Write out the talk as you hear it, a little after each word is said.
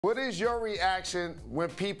What is your reaction when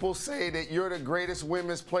people say that you're the greatest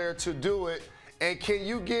women's player to do it? And can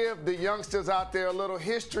you give the youngsters out there a little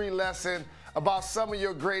history lesson about some of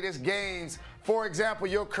your greatest games? For example,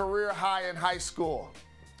 your career high in high school.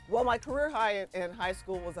 Well, my career high in high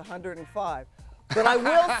school was 105. But I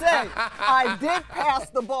will say, I did pass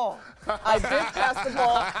the ball. I did pass the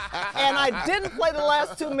ball, and I didn't play the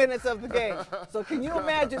last 2 minutes of the game. So can you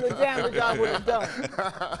imagine the damage I would have done?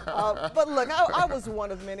 But look, I was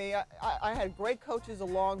one of many. I had great coaches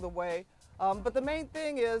along the way. But the main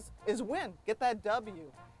thing is win, get that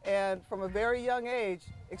W. And from a very young age,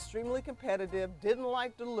 extremely competitive, didn't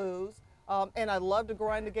like to lose, and I loved to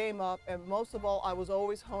grind the game up. And most of all, I was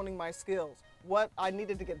always honing my skills. What I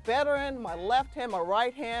needed to get better in, my left hand, my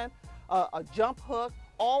right hand, a jump hook,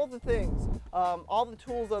 all the things, all the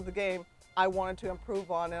tools of the game I wanted to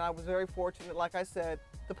improve on, and I was very fortunate, like I said,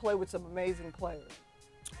 to play with some amazing players.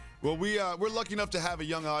 Well, we're lucky enough to have a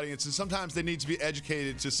young audience, and sometimes they need to be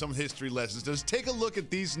educated to some history lessons. Just take a look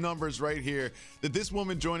at these numbers right here that this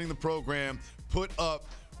woman joining the program put up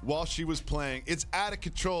while she was playing. It's out of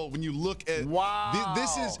control when you look at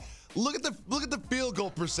this is. Look at the field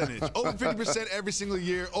goal percentage. Over 50% every single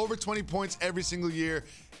year, over 20 points every single year,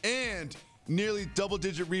 and nearly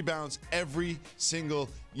double-digit rebounds every single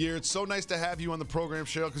year. It's so nice to have you on the program,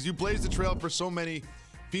 Cheryl, because you blazed the trail for so many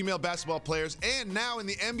female basketball players. And now in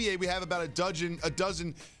the NBA, we have about a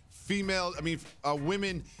dozen female,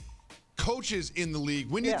 women coaches in the league.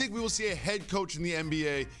 When do you think we will see a head coach in the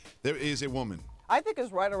NBA that is a woman? I think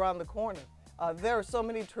it's right around the corner. There are so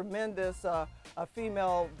many tremendous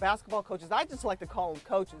female basketball coaches. I just like to call them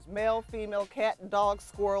coaches. Male, female, cat, dog,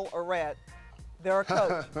 squirrel, or rat. They're a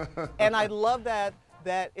coach. And I love that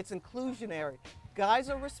it's inclusionary. Guys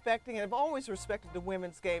are respecting, and have always respected the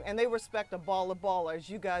women's game, and they respect a baller, as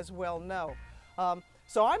you guys well know.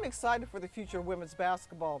 So I'm excited for the future of women's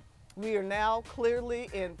basketball. We are now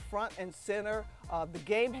clearly in front and center. The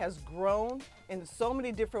game has grown in so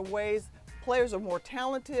many different ways. Players are more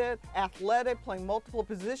talented, athletic, playing multiple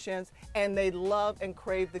positions, and they love and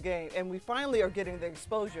crave the game. And we finally are getting the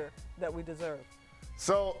exposure that we deserve.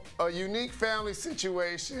 So a unique family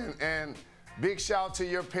situation, and big shout out to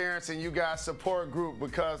your parents and you guys' support group,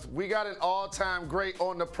 because we got an all-time great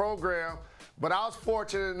on the program, but I was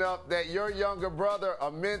fortunate enough that your younger brother, a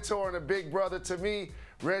mentor and a big brother to me,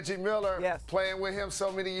 Reggie Miller, playing with him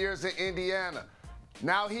so many years in Indiana.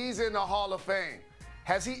 Now he's in the Hall of Fame.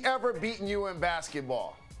 Has he ever beaten you in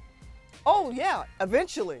basketball? Oh, yeah,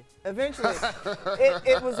 eventually.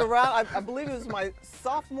 It was around, I believe it was my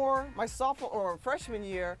sophomore or freshman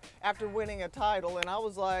year after winning a title, and I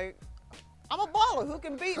was like, I'm a baller, who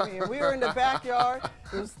can beat me? And we were in the backyard,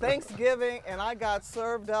 it was Thanksgiving, and I got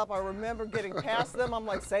served up. I remember getting past them, I'm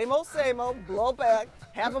like, same old, blow back,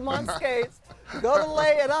 have him on skates, go to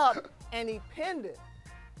lay it up, and he pinned it.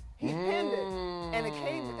 He pinned it, and it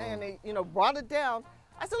came, and he, brought it down.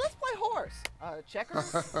 I said, let's play horse.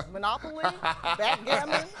 Checkers, Monopoly,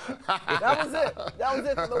 backgammon. That was it. That was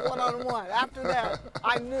it for the one-on-one. After that,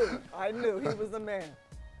 I knew he was the man.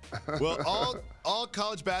 Well, all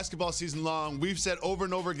college basketball season long, we've said over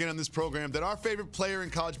and over again on this program that our favorite player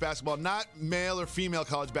in college basketball, not male or female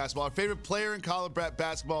college basketball, our favorite player in college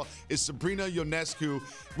basketball is Sabrina Ionescu.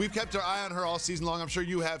 We've kept our eye on her all season long. I'm sure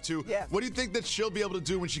you have too. Yes. What do you think that she'll be able to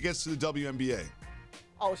do when she gets to the WNBA?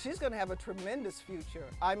 Oh, she's going to have a tremendous future.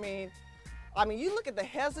 I mean, you look at the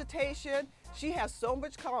hesitation. She has so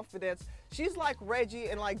much confidence. She's like Reggie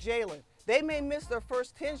and like Jalen. They may miss their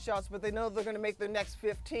first 10 shots, but they know they're going to make their next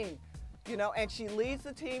 15. And she leads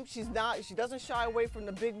the team. She doesn't shy away from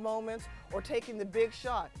the big moments or taking the big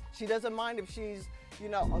shot. She doesn't mind if she's,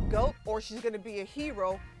 a GOAT or she's going to be a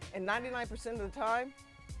hero. And 99% of the time,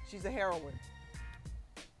 she's a heroine.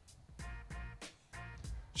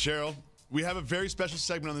 Cheryl, we have a very special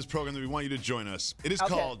segment on this program that we want you to join us. It is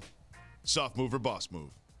called Soft Move or Boss Move.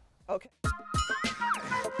 Okay.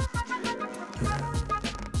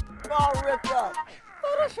 Ball ripped up.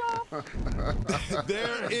 Photoshop.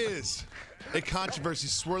 There is a controversy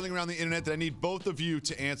swirling around the internet that I need both of you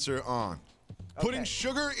to answer on. Putting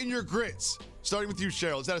sugar in your grits. Starting with you,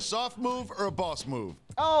 Cheryl. Is that a soft move or a boss move?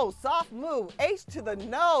 Oh, soft move. H to the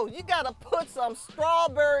no. You got to put some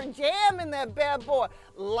strawberry jam in that bad boy.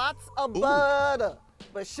 Lots of butter.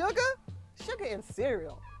 But sugar in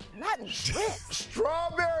cereal. Not in grits.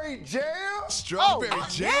 Strawberry jam? Strawberry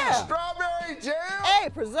jam? Yeah. Strawberry jam?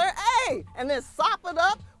 Hey, and then sop it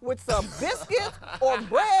up with some biscuits or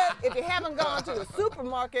bread if you haven't gone to the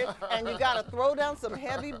supermarket and you got to throw down some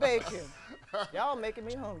heavy bacon. Y'all making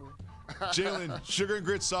me hungry. Jalen, sugar and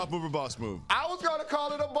grits, soft move or boss move? I was going to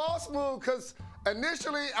call it a boss move because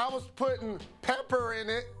Initially, I was putting pepper in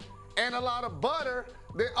it and a lot of butter.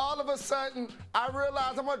 Then all of a sudden, I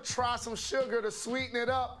realized I'm gonna try some sugar to sweeten it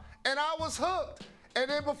up, and I was hooked. And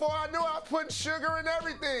then before I knew it, I was putting sugar in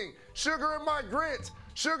everything. Sugar in my grits,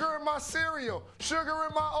 sugar in my cereal, sugar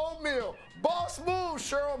in my oatmeal. Boss move,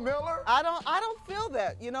 Cheryl Miller. I don't feel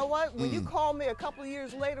that. You know what? When you call me a couple of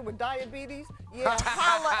years later with diabetes, yeah,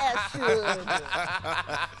 holla at you.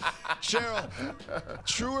 Cheryl,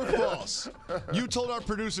 true or false? You told our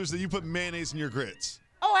producers that you put mayonnaise in your grits.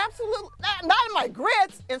 Oh, absolutely. Not in my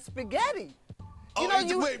grits, in spaghetti.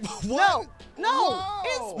 Wait, what? No, Whoa,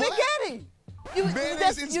 it's spaghetti.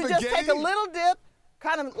 Mayonnaise in You spaghetti? just take a little dip,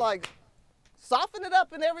 kind of like soften it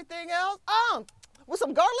up and everything else. With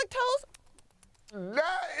some garlic toast.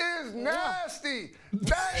 That is nasty.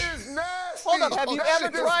 That is nasty. Hold up, have you That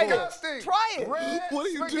ever is tried disgusting. it? Try it. Red What are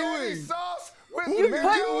you spaghetti doing? sauce with You mayo.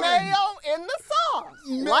 put mayo in the sauce.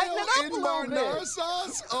 Lighten it up in a little marinara bit.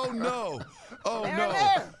 sauce? Oh, no. Oh, There, no.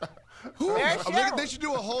 there. There's Cheryl. They should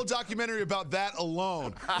do a whole documentary about that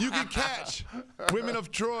alone. You can catch Women of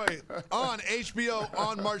Troy on HBO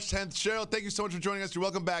on March 10th. Cheryl, thank you so much for joining us. You're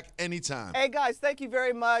welcome back anytime. Hey, guys, thank you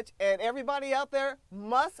very much. And everybody out there,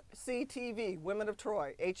 must see TV, Women of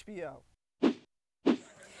Troy, HBO.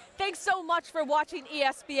 Thanks so much for watching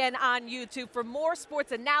ESPN on YouTube. For more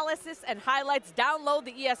sports analysis and highlights, download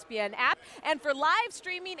the ESPN app. And for live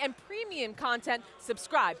streaming and premium content,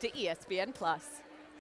 subscribe to ESPN+.